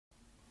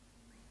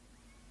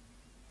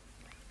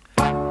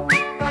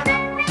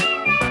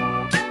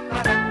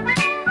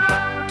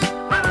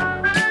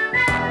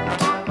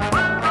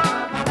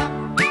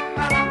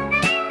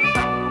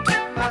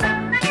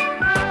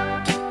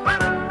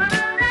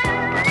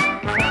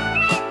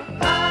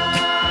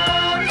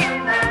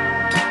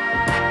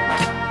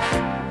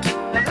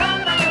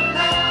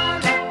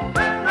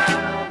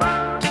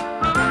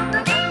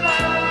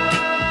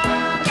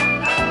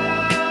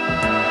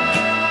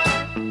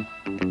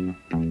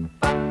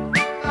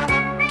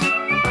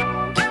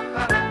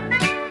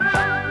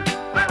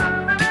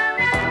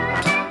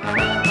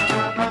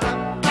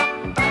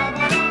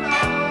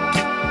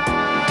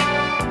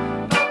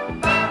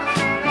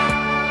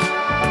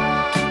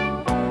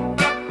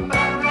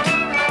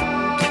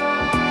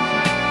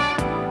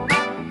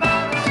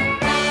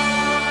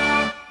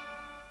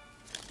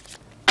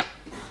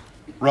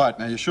Right,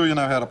 now you sure you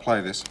know how to play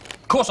this?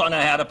 Of course I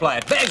know how to play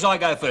it. Bags, I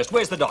go first.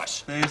 Where's the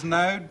dice? There's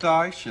no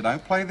dice. You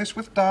don't play this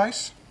with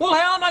dice. Well,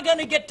 how am I going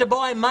to get to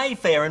buy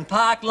Mayfair and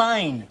Park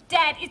Lane?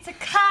 Dad, it's a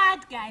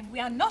card game. We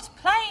are not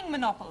playing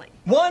Monopoly.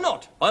 Why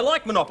not? I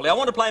like Monopoly. I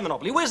want to play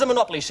Monopoly. Where's the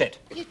Monopoly set?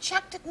 You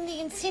chucked it in the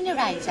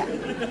incinerator.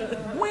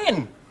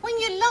 When? When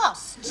you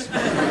lost.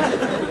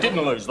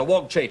 Didn't lose. The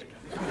wog cheated.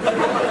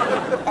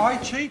 I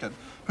cheated?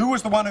 Who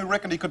was the one who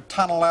reckoned he could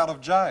tunnel out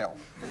of jail?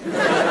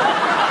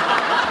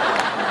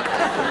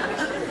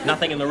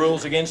 Nothing in the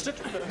rules against it.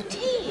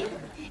 Dear,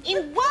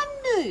 in one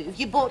move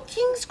you bought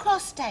King's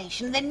Cross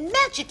Station, then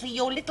magically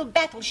your little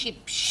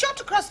battleship shot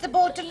across the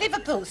board to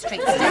Liverpool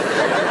Street Station.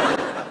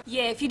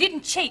 Yeah, if you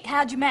didn't cheat,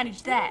 how'd you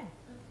manage that?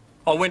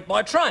 I went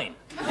by train.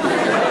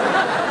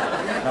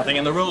 Nothing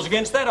in the rules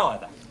against that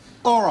either.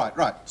 All right,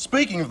 right.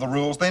 Speaking of the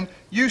rules, then,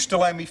 you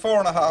still owe me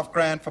 $4.5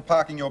 grand for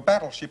parking your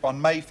battleship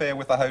on Mayfair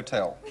with a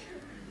hotel.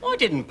 I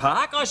didn't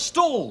park. I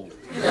stalled.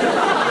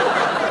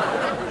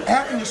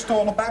 How can you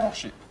stall a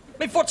battleship?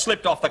 My foot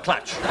slipped off the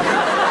clutch.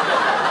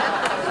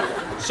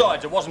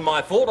 Besides, it wasn't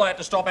my fault. I had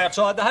to stop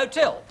outside the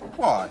hotel.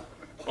 Why?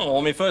 Oh,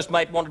 well, my first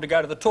mate wanted to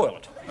go to the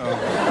toilet.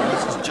 Oh,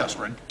 this is just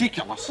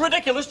ridiculous.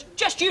 Ridiculous?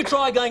 Just you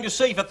try going to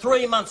sea for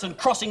 3 months and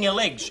crossing your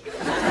legs.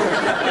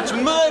 It's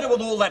murder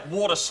with all that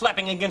water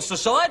slapping against the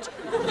sides.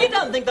 You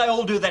don't think they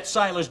all do that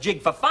sailor's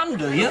jig for fun,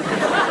 do you? You're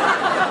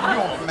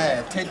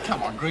mad, Ted.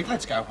 Come on, Greek,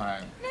 let's go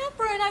home. Now,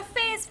 Bruno,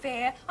 fair's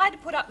fair. I had to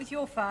put up with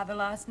your father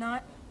last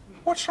night.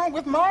 What's wrong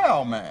with my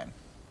old man?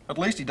 At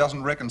least he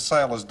doesn't reckon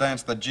sailors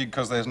dance the jig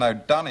because there's no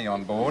dunny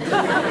on board.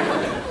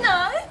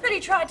 No, but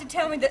he tried to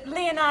tell me that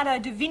Leonardo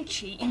da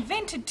Vinci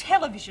invented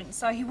television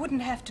so he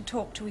wouldn't have to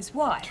talk to his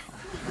wife.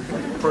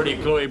 Pretty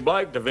cluey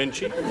bloke, Da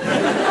Vinci.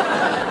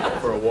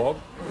 For a wog.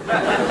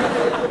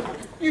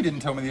 You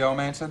didn't tell me the old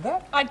man said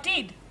that. I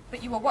did,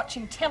 but you were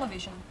watching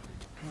television.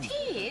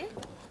 Dear,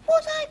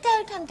 what I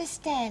don't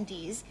understand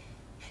is,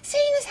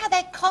 seeing as how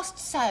they cost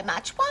so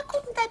much, why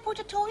couldn't they put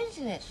a toilet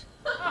in it?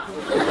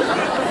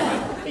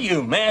 Are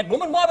you mad,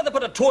 woman? Why would they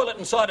put a toilet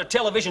inside a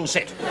television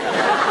set?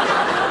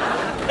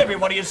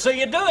 Everybody would see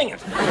you doing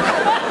it.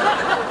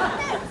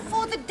 No,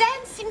 for the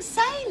dancing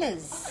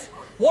sailors.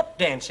 What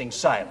dancing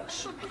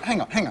sailors?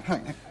 Hang on.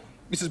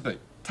 Mrs. B,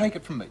 take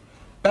it from me.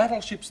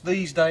 Battleships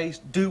these days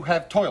do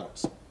have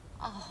toilets.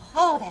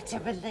 Oh, that's a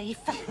relief.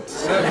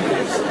 Certainly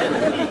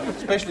is.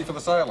 Especially for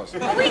the sailors.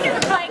 Are we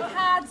going to play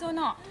cards or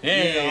not?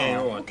 Yeah,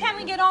 all Well, right. can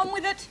we get on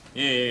with it?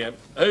 Yeah.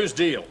 Whose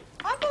deal?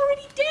 I've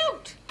already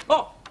dealt.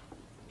 Oh,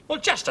 well,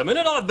 just a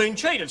minute. I've been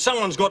cheated.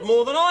 Someone's got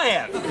more than I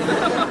have.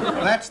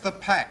 That's the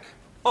pack.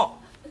 Oh,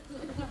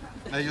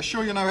 Now, you're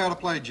sure you know how to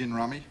play gin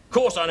rummy? of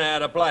course I know how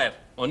to play it.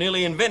 I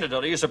nearly invented it.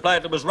 I used to play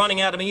it that was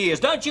running out of my ears.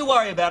 Don't you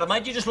worry about it,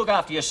 mate. You just look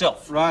after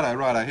yourself.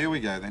 Righto. Here we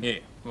go, then. Yeah,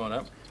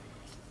 righto.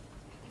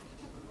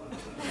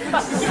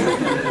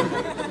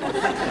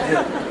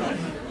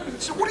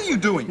 So what are you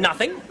doing?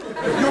 Nothing.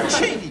 You're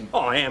cheating.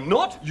 I am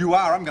not. You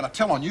are. I'm going to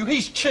tell on you.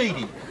 He's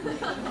cheating.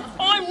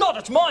 I'm not.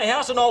 It's my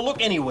house and I'll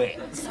look anywhere.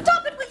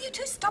 Stop it, will you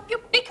two? Stop your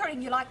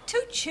bickering. You're like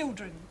two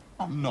children.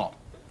 I'm not.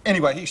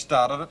 Anyway, he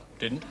started it.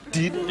 Didn't.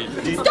 Did.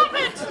 Stop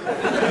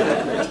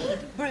it!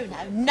 Bruno,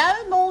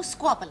 no more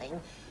squabbling.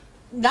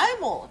 No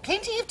more.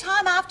 Plenty of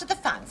time after the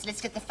fun, so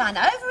let's get the fun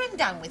over and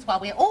done with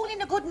while we're all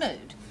in a good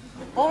mood.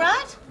 All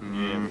right?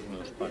 Yeah,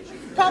 I suppose.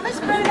 Promise,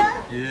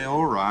 Bruno? Yeah,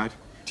 all right.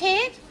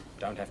 Ted?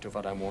 Don't have to if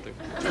I don't want to.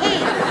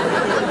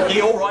 Ted?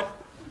 Yeah, all right.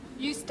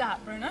 You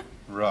start, Bruno.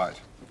 Right.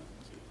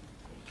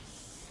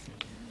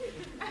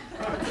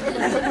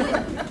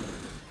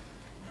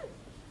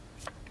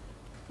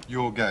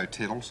 Your go,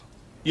 Tiddles.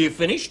 You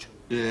finished?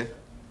 Yeah.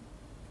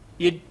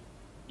 You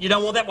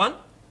don't want that one?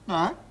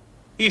 No?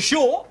 You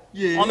sure?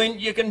 Yeah. I mean,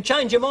 you can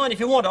change your mind if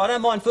you want. I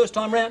don't mind first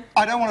time round.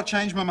 I don't want to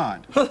change my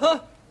mind.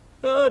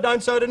 Oh,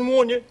 don't say I didn't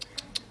warn you.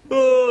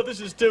 Oh, this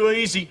is too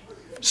easy.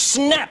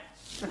 Snap!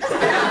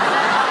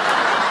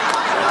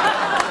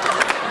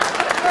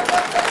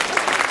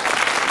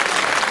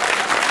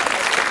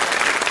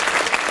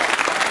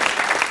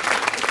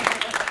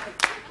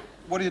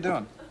 What are you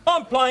doing?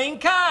 I'm playing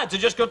cards. I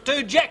just got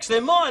 2 jacks.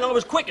 They're mine. I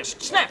was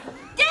quickest. Snap!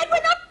 Dad,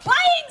 we're not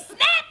playing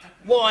Snap!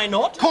 Why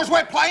not? 'Cause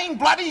we're playing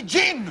bloody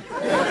gin!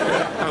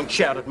 Don't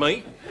shout at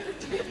me.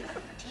 Ted,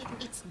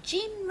 it's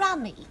gin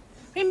rummy.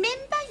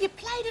 Remember, you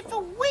played it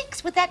for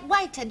weeks with that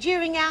waiter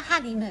during our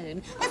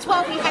honeymoon. That's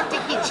why we had to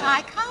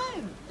hitchhike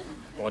home.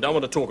 Well, I don't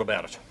want to talk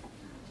about it.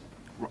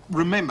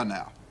 Remember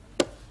now.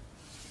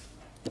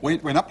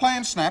 We're not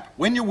playing snap.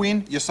 When you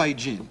win, you say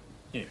gin.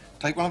 Yeah.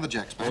 Take one of the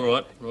jacks back. All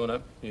right,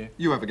 righto, yeah.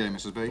 You have a game,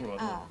 Mrs. B. All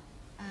right.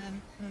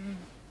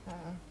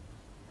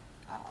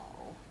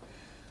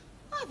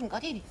 I haven't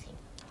got anything.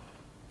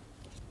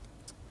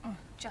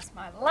 Just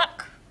my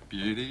luck.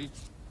 Beauty.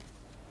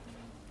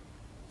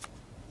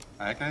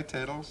 Okay,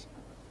 Tiddles.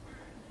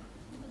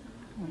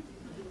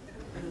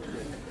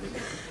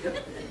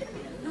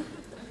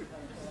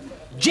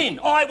 Gin.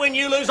 I win,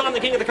 you lose. I'm the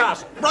king of the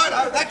castle.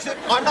 Righto, that's it.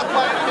 I'm not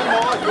playing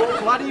anymore. You're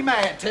playing. bloody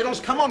mad, Tiddles.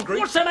 Come on,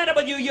 Greek. What's the matter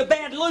with you? You're a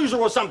bad loser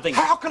or something.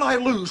 How can I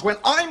lose when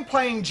I'm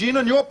playing gin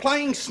and you're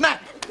playing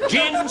snap?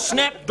 Gin,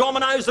 snap,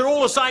 dominoes, they're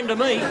all the same to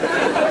me.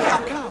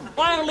 How come?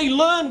 I only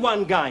learned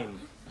one game.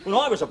 When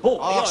I was a boy.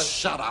 Oh,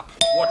 shut up.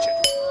 Watch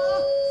it.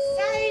 Oh,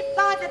 saved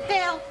by the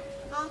bell.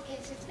 I'll get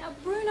it. Now,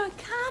 Bruno,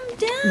 calm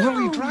down. Well,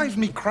 he drives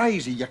me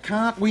crazy. You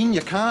can't win,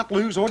 you can't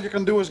lose. All you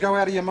can do is go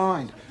out of your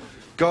mind.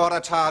 God,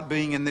 it's hard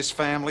being in this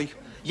family.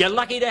 You're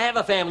lucky to have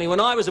a family. When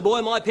I was a boy,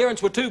 my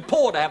parents were too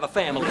poor to have a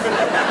family.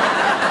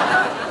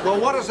 Well,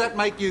 what does that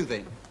make you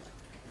then?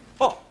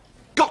 Oh,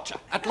 gotcha.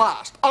 At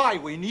last. I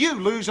win, you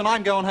lose, and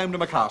I'm going home to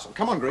my castle.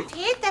 Come on, Greek.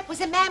 Ted, that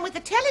was a man with a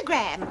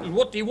telegram.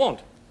 What do you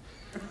want?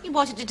 He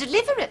wanted to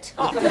deliver it.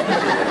 Oh.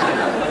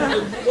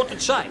 What did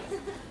it say?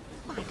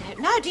 I don't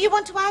know. Do you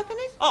want to open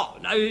it? Oh,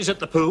 no, is it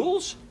the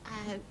pools?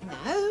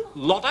 No.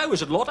 Lotto?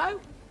 Is it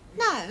lotto?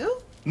 No.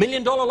 $1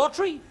 million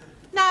lottery?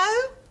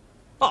 No.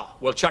 Oh,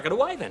 well, chuck it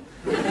away then.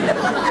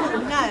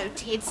 Oh, no,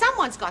 Ted.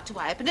 Someone's got to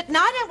open it, and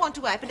I don't want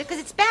to open it because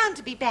it's bound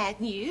to be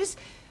bad news.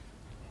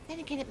 Then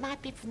again, it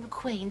might be from the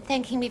Queen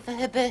thanking me for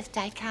her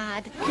birthday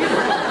card.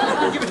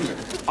 Give it here.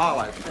 I'll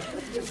open it.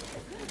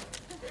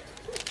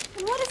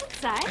 And what does it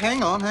say?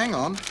 Hang on, hang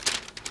on.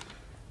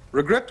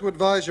 Regret to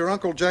advise your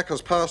Uncle Jack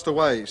has passed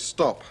away.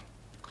 Stop.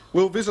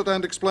 Will visit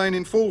and explain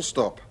in full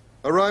stop.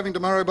 Arriving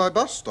tomorrow by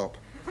bus stop.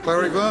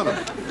 Clary Vernon.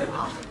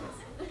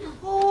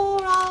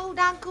 Poor old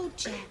Uncle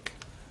Jack.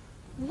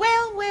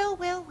 Well, well,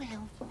 well,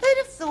 well. Who'd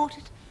have thought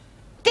it?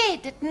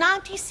 Dead at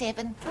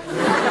 97.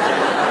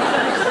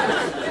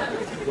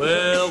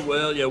 Well,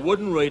 well, you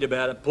wouldn't read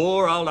about it.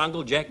 Poor old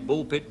Uncle Jack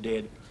Bullpitt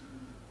dead.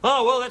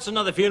 Oh, well, that's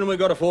another funeral we've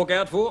got to fork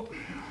out for.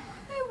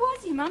 Who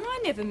was he, Mum? I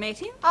never met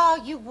him.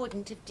 Oh, you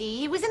wouldn't have, dear.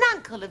 He was an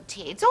uncle of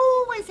Ted's,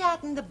 always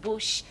out in the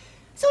bush.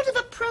 Sort of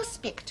a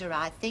prospector,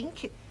 I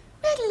think.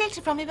 We had a letter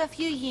from him a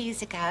few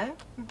years ago.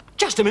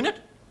 Just a minute.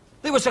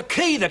 There was a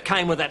key that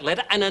came with that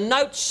letter and a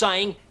note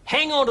saying,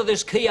 hang on to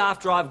this key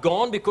after I've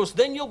gone because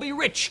then you'll be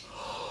rich.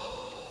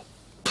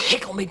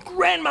 Pickle me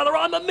grandmother,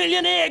 I'm a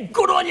millionaire.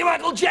 Good on you,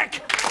 Uncle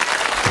Jack.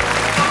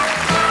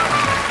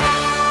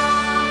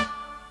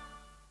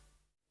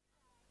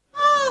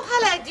 Oh,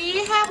 hello,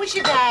 dear. How was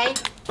your day?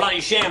 Bloody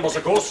shambles,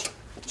 of course.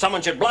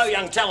 Someone should blow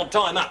young talent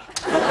time up.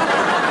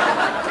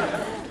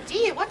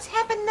 Dear, what's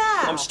happened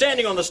now? I'm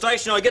standing on the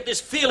station, I get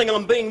this feeling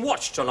I'm being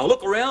watched, and I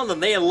look around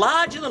and there,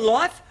 larger than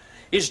life,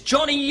 is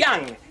Johnny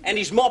Young and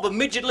his mob of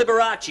midget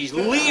Liberace's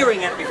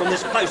leering at me from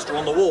this poster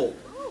on the wall.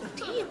 Oh,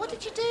 dear, what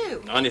did you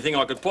do? Only thing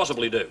I could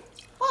possibly do.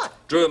 What?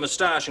 Drew a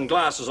moustache and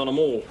glasses on them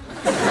all. Gee,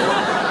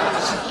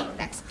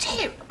 that's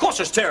terrible. Of course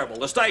it's terrible.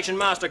 The station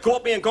master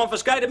caught me and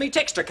confiscated me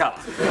texture colour.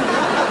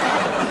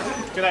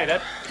 G'day,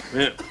 Dad.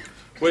 Yeah.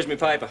 Where's my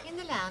paper? In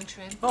the lounge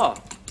room. Oh,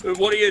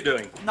 what are you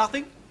doing?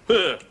 Nothing.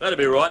 That'd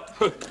be right.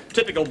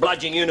 Typical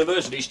bludgeon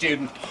university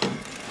student.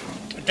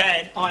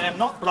 Dad, I am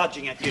not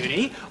bludging at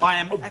uni. I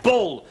am...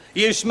 Bull!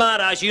 You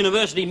smart-ass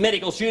university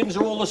medical students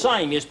are all the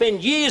same. You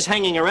spend years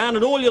hanging around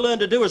and all you learn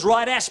to do is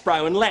write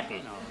aspro in Latin.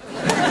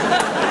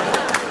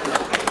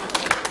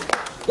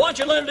 Why don't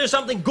you learn to do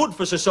something good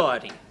for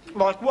society?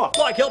 Like what?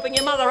 Like helping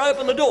your mother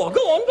open the door.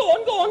 Go on, go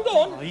on, go on, go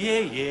on. Oh,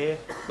 yeah.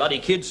 Bloody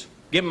kids.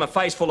 Give them a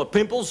face full of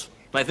pimples.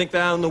 They think they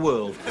own the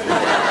world.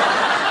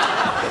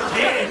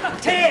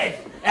 Ted!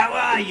 How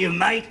are you,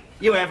 mate?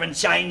 You haven't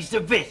changed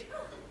a bit.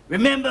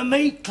 Remember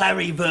me,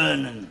 Clary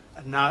Vernon?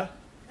 No.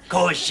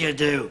 Course you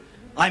do.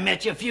 I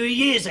met you a few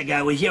years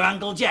ago with your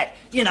Uncle Jack.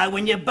 You know,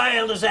 when you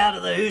bailed us out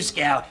of the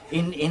Hooskow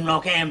in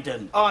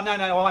Rockhampton. Oh, no,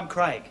 I'm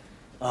Craig.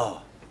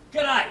 Oh.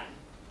 G'day.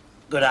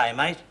 Good day,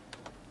 mate.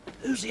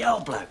 Who's the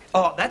old bloke?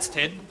 Oh, that's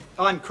Ted.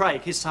 I'm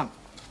Craig, his son.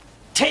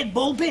 Ted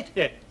Bullpitt?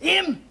 Yeah.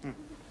 Him?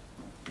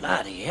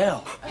 Bloody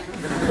hell.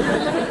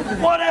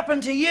 What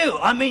happened to you?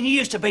 I mean, you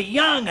used to be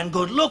young and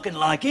good-looking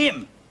like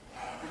him.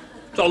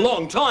 It's a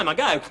long time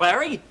ago,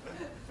 Clary.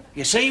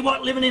 You see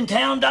what living in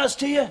town does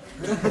to you?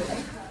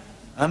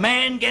 A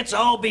man gets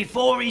old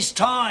before his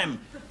time,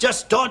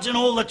 just dodging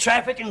all the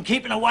traffic and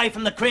keeping away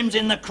from the crims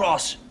in the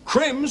cross.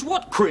 Crims?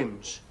 What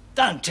crims?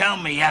 Don't tell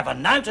me you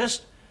haven't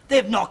noticed.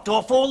 They've knocked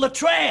off all the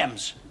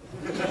trams.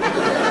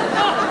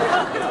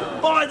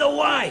 By the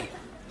way,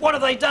 what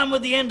have they done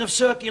with the end of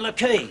Circular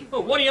Quay?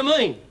 Well, what do you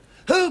mean?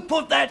 Who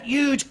put that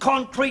huge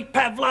concrete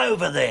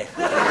pavlova there?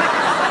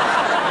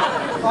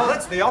 Oh,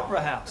 that's the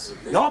Opera House.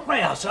 The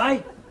Opera House,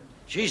 eh?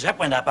 Geez, that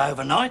went up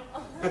overnight.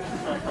 Who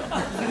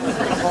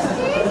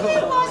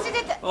was it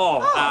at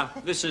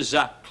the... This is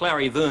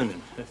Clary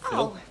Vernon.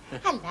 Oh,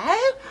 hello.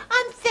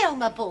 I'm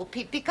Thelma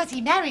Bullpitt because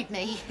he married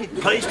me.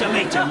 Pleased to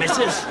meet you,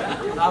 missus.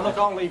 Look,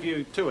 I'll leave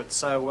you to it,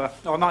 so...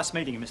 nice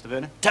meeting you, Mr.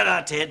 Vernon.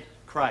 Ta-da, Ted.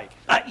 Craig.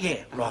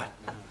 Yeah, right.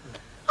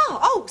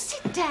 Oh,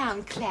 sit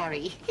down,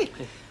 Clary.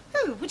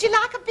 Oh, would you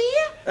like a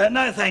beer?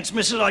 No, thanks,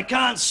 missus. I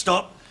can't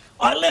stop.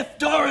 I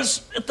left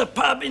Doris at the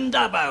pub in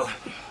Dubbo.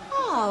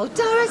 Oh,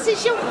 Doris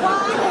is your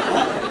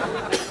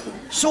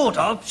wife? Sort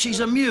of. She's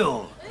a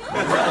mule.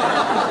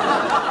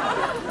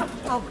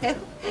 Oh, well,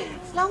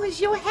 as long as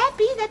you're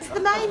happy, that's the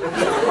main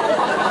thing.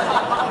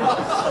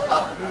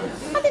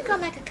 I think I'll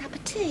make a cup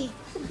of tea.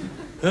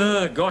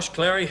 Gosh,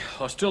 Clary,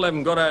 I still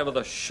haven't got over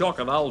the shock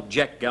of old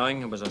Jack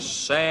going. It was a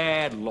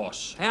sad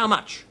loss. How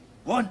much?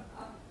 What?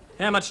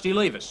 How much do you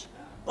leave us?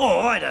 Oh,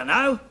 I don't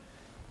know.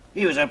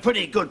 He was a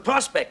pretty good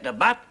prospector,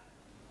 but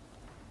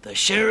the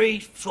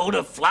sherry sort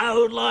of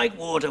flowed like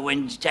water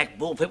when Jack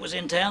Bullpitt was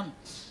in town.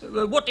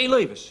 What do you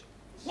leave us?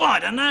 Well, I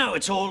don't know.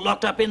 It's all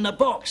locked up in the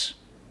box.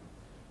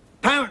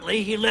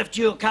 Apparently, he left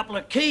you a couple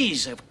of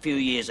keys a few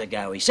years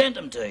ago. He sent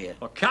them to you.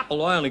 A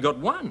couple? I only got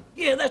one.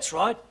 Yeah, that's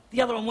right.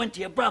 The other one went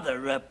to your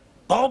brother,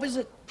 Bob, is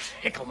it?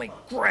 Tickle me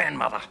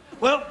grandmother.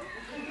 Well,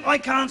 I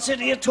can't sit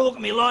here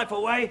talking my life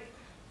away.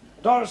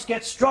 Doris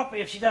gets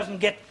stroppy if she doesn't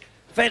get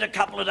fed a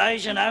couple of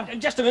days, you know.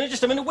 Just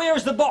a minute. Where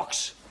is the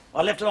box?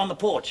 I left it on the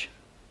porch.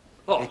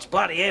 Oh. It's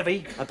bloody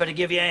heavy. I better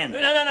give you a hand.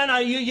 No.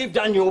 You've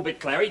done your bit,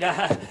 Clary.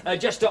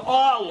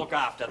 I'll look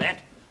after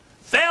that.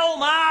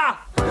 Thelma!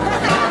 God,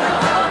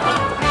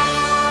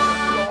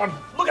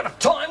 look at the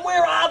time.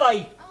 Where are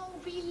they? Oh,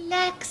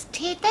 relax,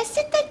 Ted. They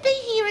said they'd be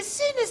here as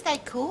soon as they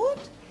could.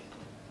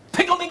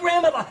 Pickle me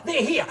grandmother.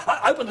 They're here.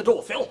 Open the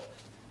door, Phil.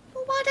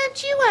 Well, why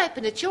don't you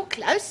open it? You're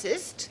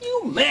closest.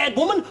 You mad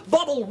woman.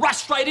 Bob will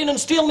rush straight in and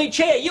steal me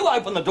chair. You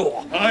open the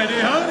door. Howdy,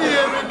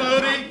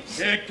 everybody.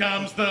 Here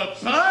comes the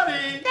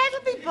party.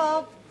 That'll be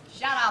Bob.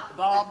 Shut up,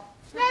 Bob.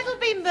 That'll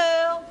be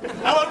Merle.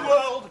 Hello,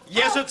 world.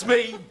 Yes, it's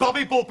me,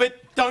 Bobby Bullpitt.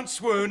 Don't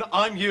swoon,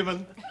 I'm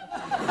human.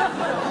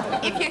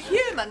 If you're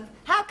human,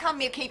 how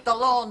come you keep the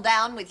lawn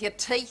down with your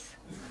teeth?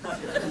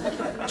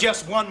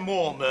 Just one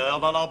more,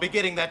 Merle, and I'll be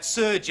getting that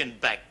surgeon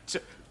back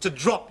to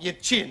drop your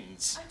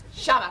chins.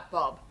 Shut up,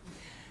 Bob.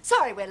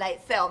 Sorry we're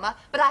late, Thelma,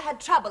 but I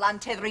had trouble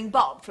untethering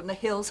Bob from the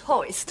Hills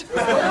hoist.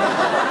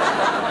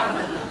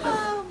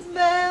 Oh,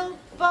 Merle,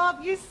 Bob,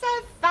 you're so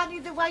funny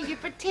the way you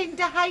pretend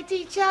to hate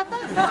each other.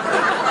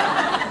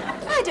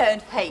 I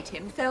don't hate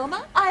him,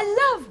 Thelma. I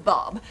love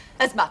Bob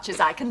as much as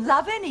I can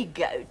love any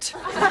goat.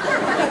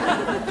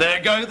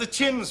 There go the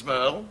chins,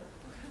 Merle.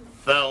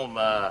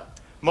 Thelma,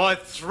 my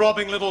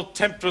throbbing little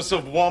temptress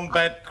of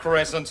Wombat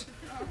Crescent.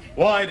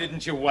 Why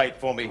didn't you wait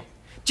for me?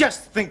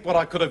 Just think what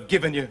I could have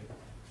given you.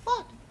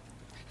 What?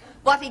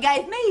 What he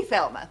gave me,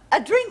 Thelma, a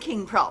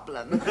drinking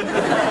problem.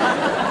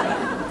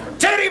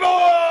 Teddy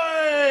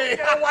boy!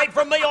 Get away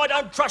from me. I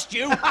don't trust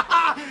you.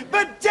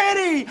 But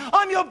Teddy,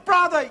 I'm your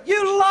brother.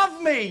 You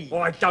love me.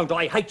 Why don't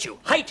I hate you?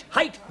 Hate,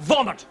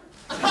 vomit.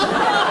 Is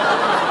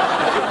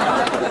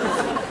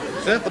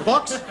that the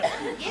box?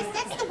 Yes,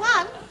 that's the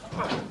one.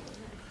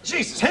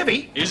 Jeez, it's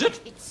heavy. Is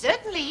it? It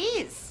certainly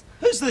is.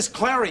 Who's this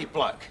Clary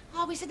bloke?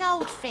 Oh, he's an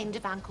old friend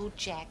of Uncle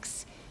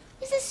Jack's.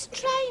 He's a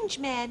strange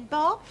man,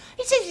 Bob.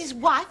 He says his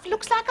wife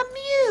looks like a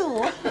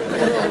mule.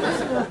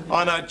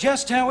 I know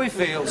just how he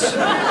feels.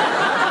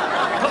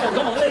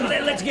 Come on.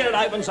 Let's get it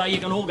open so you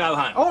can all go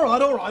home. All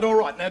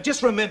right. Now,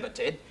 just remember,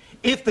 Ted,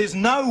 if there's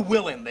no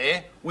will in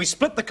there, we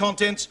split the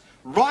contents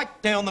right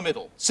down the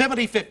middle.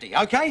 70-50,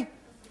 OK?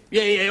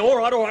 Yeah, all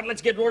right.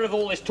 Let's get rid of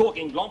all this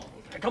talking, Glomp.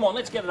 Come on,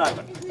 let's get it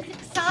open.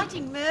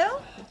 Exciting,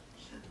 Merle.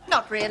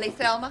 Not really,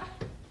 Thelma.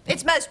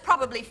 It's most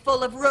probably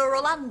full of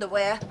rural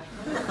underwear.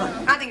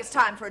 I think it's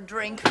time for a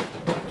drink.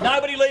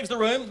 Nobody leaves the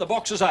room. The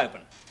box is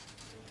open.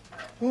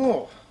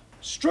 Oh,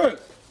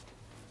 Struth.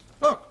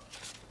 Look,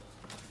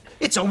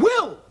 it's a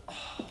will.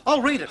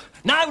 I'll read it.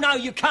 No,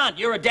 you can't.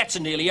 You're a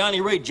Datsun You only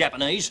read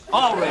Japanese.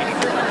 I'll read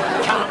it.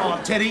 Come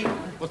on, Teddy.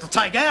 It'll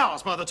take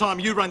hours by the time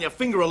you run your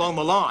finger along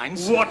the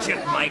lines. Watch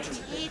it, mate.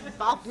 Ted,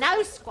 Bob,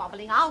 no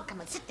squabbling. I'll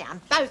come and sit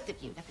down, both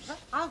of you.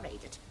 I'll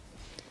read it.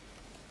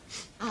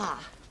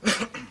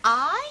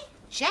 I,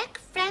 Jack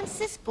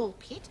Francis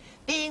Bullpitt,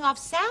 being of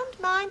sound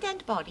mind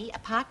and body,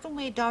 apart from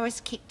where Doris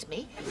kicked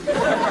me.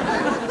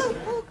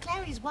 Oh,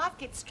 Clary's wife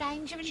gets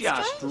stranger and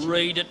stranger. Just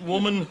read it,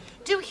 woman.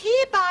 Do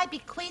hereby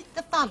bequeath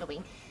the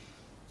following.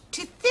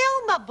 To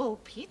Thelma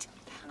Bullpitt,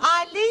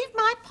 I leave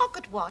my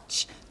pocket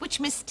watch,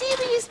 which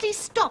mysteriously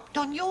stopped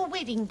on your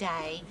wedding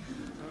day.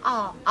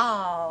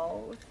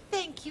 Oh,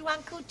 thank you,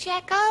 Uncle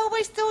Jack. I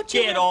always thought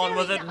you Get were on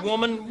very with it, nice.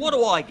 woman. What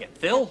do I get,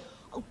 Phil?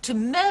 Oh, to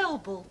Merle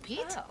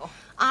Bullpitt,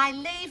 I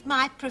leave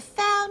my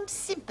profound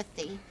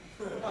sympathy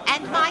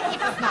and my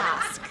hip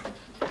mask.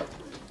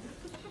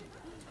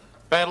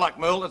 Bad luck,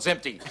 Merle. It's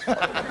empty.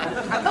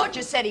 I thought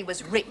you said he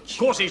was rich. Of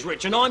course he's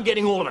rich, and I'm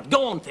getting all of it.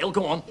 Go on, Phil,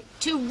 go on.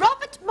 To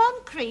Robert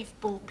Moncrief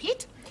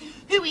Bullpitt,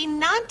 who in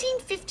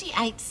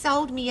 1958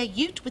 sold me a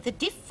ute with a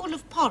diff full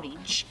of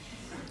porridge,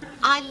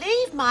 I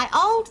leave my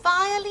old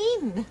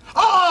violin.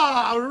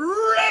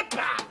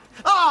 Ripper!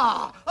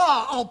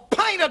 I'll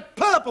paint it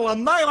purple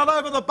and nail it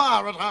over the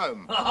bar at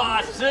home.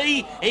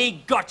 See?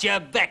 He got you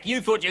back. You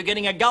thought you were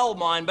getting a gold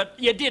mine, but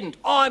you didn't.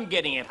 I'm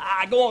getting it.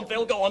 Go on,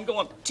 Phil, go on.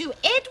 To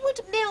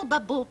Edward Melba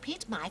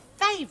Bullpitt, my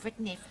favourite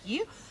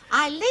nephew,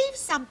 I leave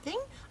something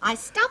I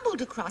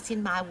stumbled across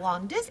in my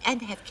wanders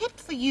and have kept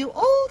for you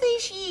all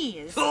these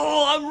years.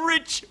 Oh, I'm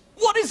rich.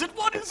 What is it?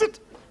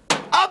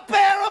 A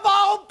pair of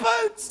old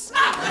boots!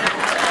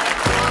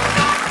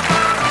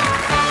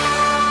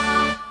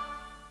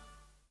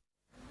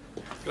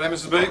 G'day,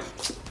 Mrs. B.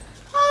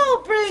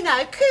 Oh,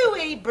 Bruno,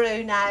 cooey,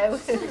 Bruno.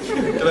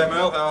 G'day,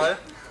 Mel. How are you?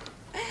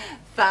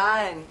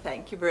 Fine,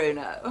 thank you,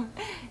 Bruno.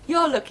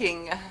 You're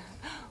looking,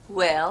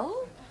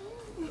 well.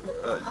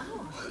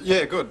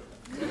 Yeah, good.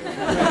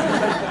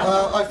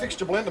 I fixed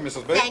your blender,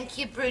 Mrs. B. Thank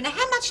you, Bruno.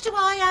 How much do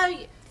I owe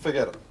you?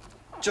 Forget it.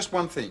 Just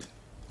one thing.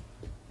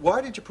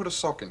 Why did you put a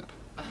sock in it?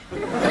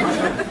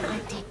 I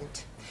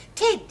didn't.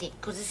 Ted did,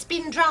 because the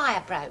spin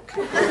dryer broke.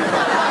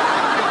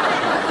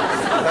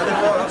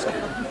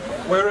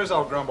 Where is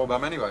old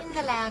Grumblebum anyway? In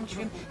the lounge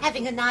room,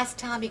 having a nice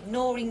time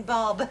ignoring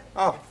Bob.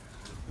 Oh.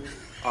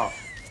 Oh.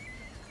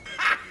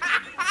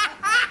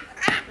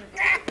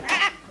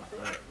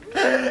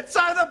 So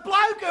the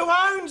bloke who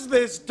owns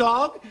this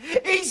dog,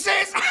 he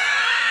says...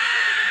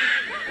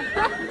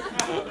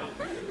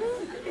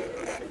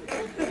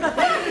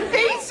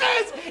 he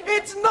says,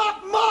 it's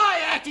not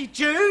my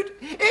attitude,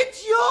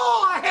 it's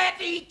your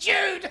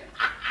attitude.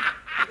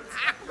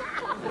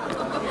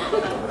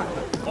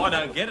 I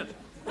don't get it.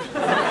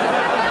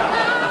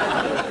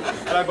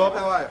 Hello, Bob.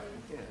 How are you?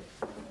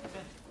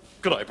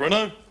 G'day,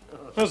 Bruno.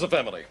 How's the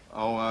family?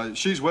 Oh,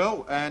 she's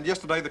well, and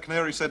yesterday the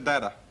canary said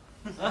dada.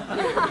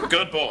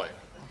 Good boy.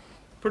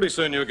 Pretty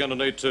soon you're going to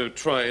need to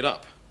trade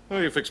up. How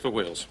are you fixed for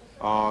wheels?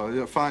 Oh,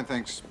 yeah, fine,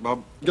 thanks,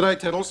 Bob. G'day,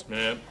 Teddles.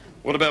 Yeah.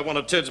 What about one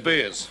of Ted's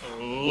beers?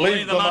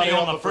 Leave the money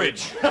on the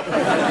fridge. Don't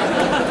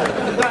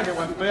get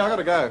one for me, I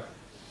gotta go.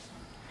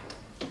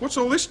 What's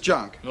all this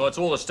junk? Oh, it's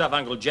all the stuff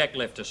Uncle Jack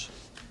left us.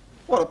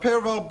 What, a pair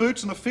of old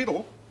boots and a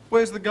fiddle?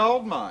 Where's the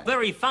gold mine?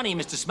 Very funny,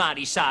 Mr.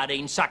 Smarty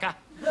Sardine Sucker.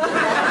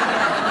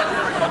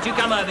 Don't you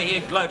come over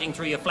here gloating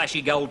through your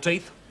flashy gold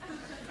teeth?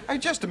 Hey,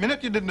 just a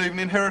minute, you didn't even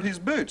inherit his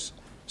boots.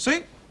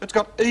 See? It's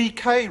got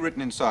EK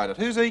written inside it.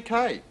 Who's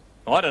EK?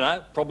 I don't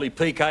know, probably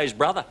PK's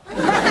brother.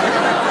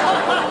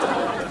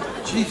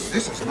 Jeez,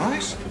 this is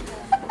nice.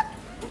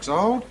 Looks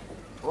old.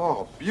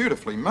 Oh,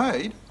 beautifully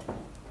made.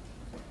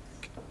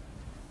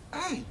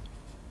 Hey,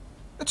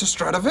 it's a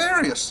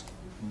Stradivarius.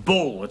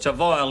 Bull, it's a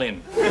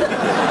violin.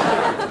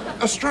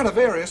 A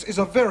Stradivarius is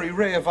a very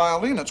rare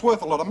violin. It's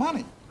worth a lot of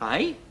money.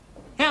 Hey?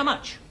 How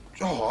much?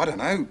 Oh, I don't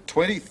know,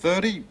 20,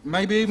 30,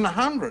 maybe even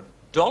 100.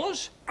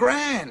 Dollars?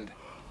 Grand.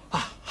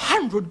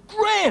 100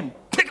 grand!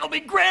 Tickle me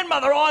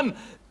grandmother, I'm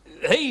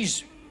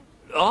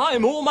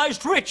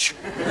almost rich.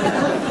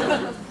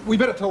 We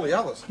better tell the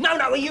others. No,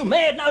 are you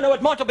mad? No,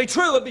 it might not be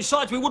true. And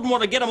besides, we wouldn't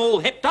want to get them all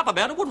hepped up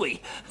about it, would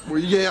we? Well,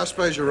 yeah, I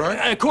suppose you're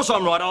right. Of course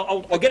I'm right.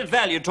 I'll get it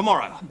valued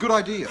tomorrow. Good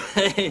idea.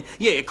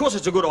 Yeah, of course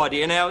it's a good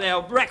idea.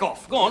 Now, rack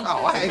off. Go on.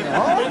 Oh, hang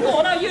on. Go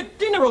on. No, your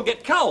dinner will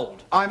get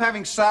cold. I'm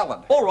having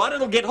salad. All right,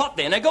 it'll get hot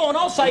then. Now, go on.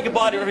 I'll say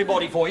goodbye to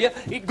everybody for you.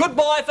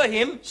 Goodbye for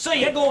him.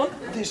 See ya. Go on.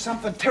 There's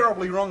something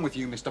terribly wrong with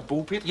you, Mr.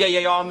 Bullpitt.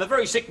 Yeah, I'm a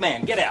very sick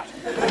man. Get out.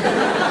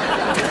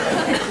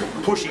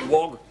 Pushy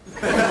wog.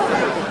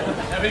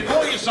 Now,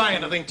 before you say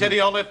anything, Teddy,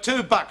 I'll have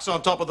 $2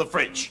 on top of the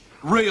fridge.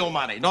 Real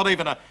money, not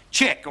even a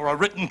cheque or a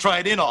written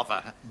trade-in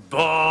offer.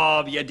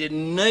 Bob, you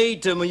didn't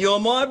need to. You're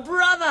my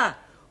brother.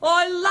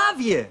 I love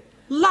you.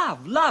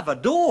 Love,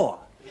 adore.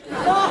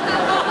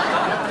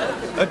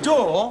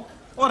 Adore?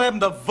 What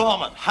happened to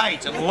vomit,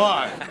 hate and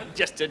loan?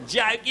 Just a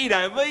joke, you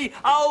know me.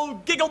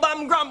 Old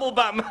giggle-bum,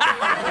 grumble-bum.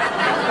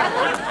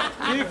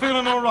 Are you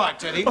feeling all right,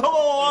 Teddy?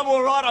 Oh, I'm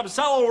all right. I'm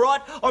so all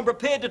right. I'm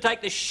prepared to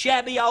take the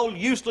shabby old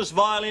useless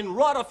violin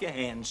right off your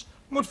hands.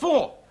 What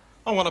for?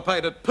 I want to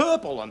paint it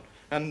purple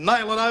and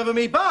nail it over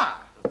me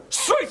bar.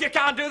 Truth, you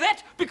can't do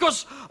that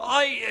because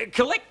I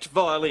collect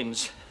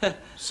violins.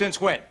 Since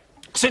when?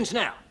 Since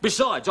now.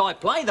 Besides, I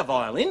play the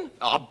violin.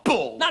 Oh,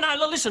 bull. No,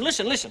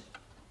 listen.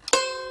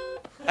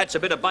 That's a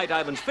bit of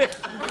Beethoven's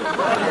Fifth.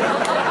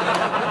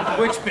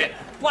 Which bit?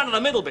 One of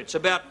the middle bits,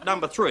 about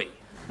number 3.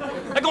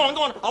 Now, go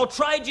on. I'll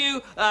trade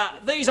you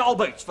these old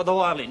boots for the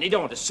violin. You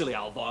don't want a silly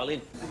old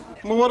violin.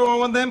 Well, what do I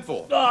want them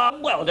for?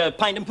 Well,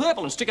 paint them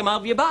purple and stick them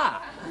over your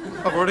bar.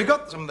 I've already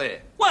got some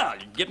there. Well,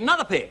 you get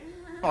another pair.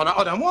 Oh, no,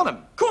 I don't want them.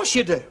 Of course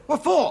you do.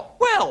 What for?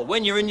 Well,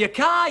 when you're in your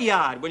car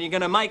yard, when you're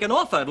going to make an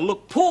offer to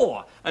look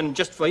poor, and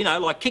just for,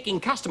 like kicking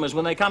customers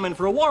when they come in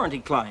for a warranty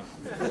claim.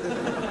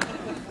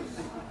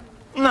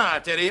 No,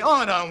 Teddy,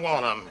 I don't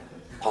want them.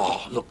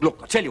 Oh, look,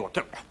 I tell you what,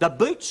 the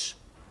boots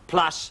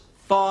plus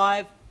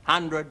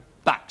 $500.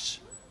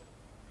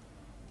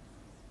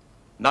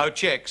 No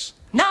checks.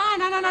 No.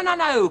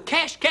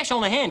 Cash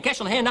on the hand.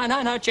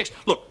 No checks.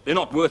 Look, they're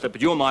not worth it,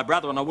 but you're my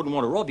brother and I wouldn't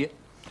want to rob you.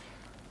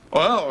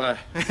 Well,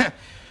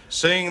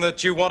 seeing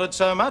that you wanted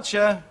so much,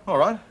 all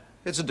right,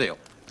 it's a deal.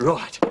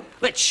 Right,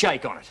 let's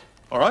shake on it.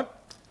 All right?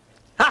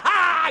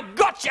 Ha!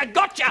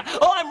 Gotcha!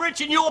 I'm rich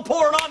and you're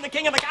poor and I'm the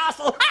king of the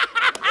castle.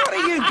 What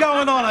are you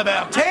going on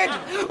about, Ted?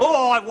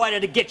 Oh, I've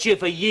waited to get you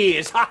for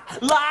years.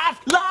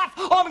 Laugh!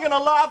 I'm going to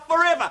laugh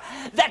forever.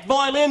 That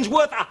violin's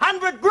worth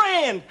 100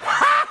 grand.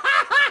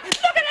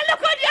 Look at the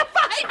look on your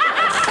face.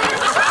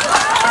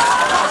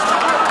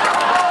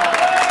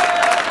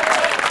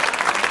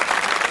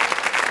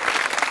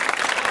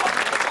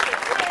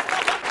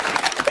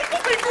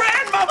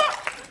 Grandmother,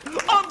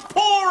 I'm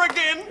poor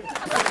again.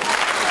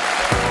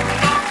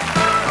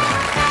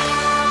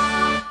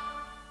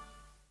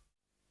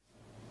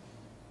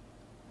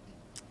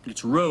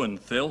 It's ruined,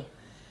 Phil.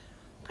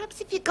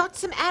 Perhaps if you got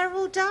some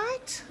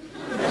arrowdite?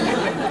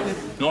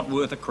 Not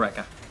worth a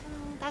cracker.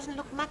 Doesn't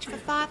look much for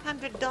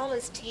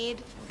 $500,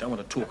 Ted. Don't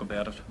want to talk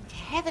about it. You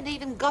haven't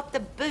even got the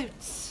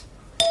boots.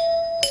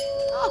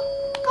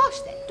 Oh,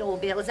 gosh, that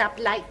doorbell's up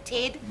late,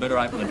 Ted. Better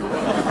open the door.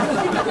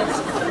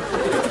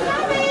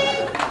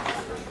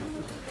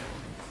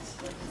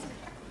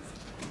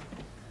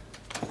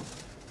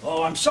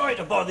 Oh, I'm sorry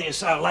to bother you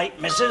so late,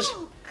 missus.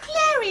 Oh,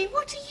 Clary,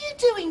 what are you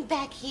doing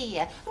back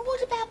here? And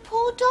what about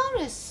poor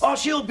Doris? Oh,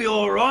 she'll be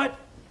all right,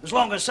 as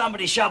long as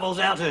somebody shovels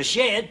out her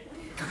shed.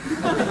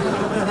 As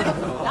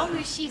long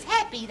as she's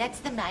happy, that's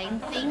the main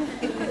thing.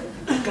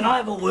 Can I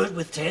have a word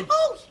with Ted?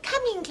 Oh,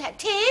 come in,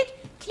 Ted.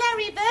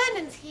 Clary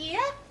Vernon's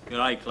here.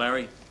 G'day,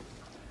 Clary.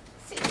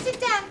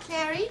 Sit down,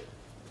 Clary.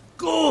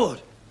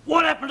 Good.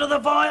 What happened to the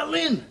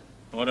violin?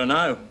 I don't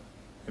know.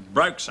 It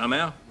broke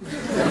somehow.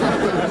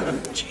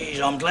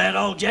 Geez, I'm glad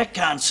old Jack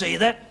can't see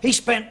that. He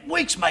spent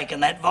weeks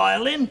making that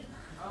violin.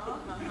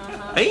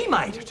 He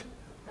made it.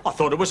 I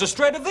thought it was a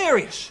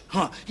Stradivarius.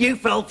 Huh, you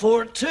fell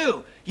for it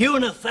too. You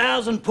and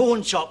 1,000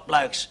 pawn shop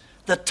blokes.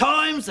 The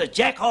times that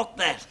Jack hocked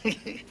that.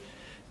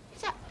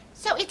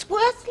 So it's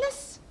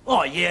worthless?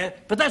 Oh, yeah,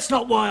 but that's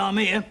not why I'm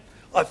here.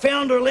 I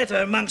found a letter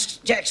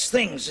amongst Jack's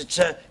things.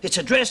 It's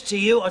addressed to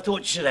you. I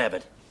thought you should have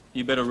it.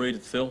 You better read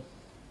it, Phil.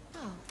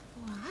 Oh,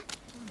 all right.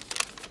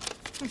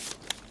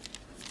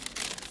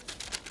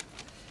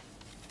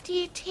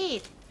 Dear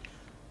Ted,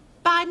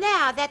 by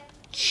now that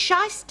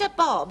shyster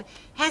Bob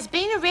has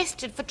been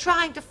arrested for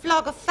trying to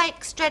flog a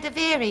fake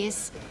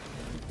Stradivarius.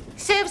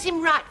 Serves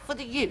him right for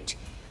the ute.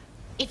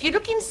 If you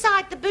look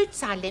inside the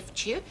boots I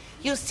left you,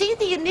 you'll see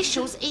the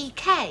initials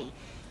EK.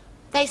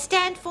 They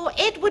stand for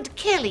Edward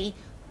Kelly,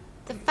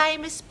 the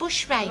famous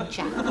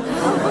bushranger.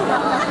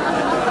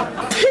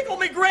 Tickle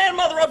me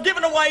grandmother, I've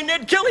given away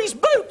Ned Kelly's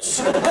boots!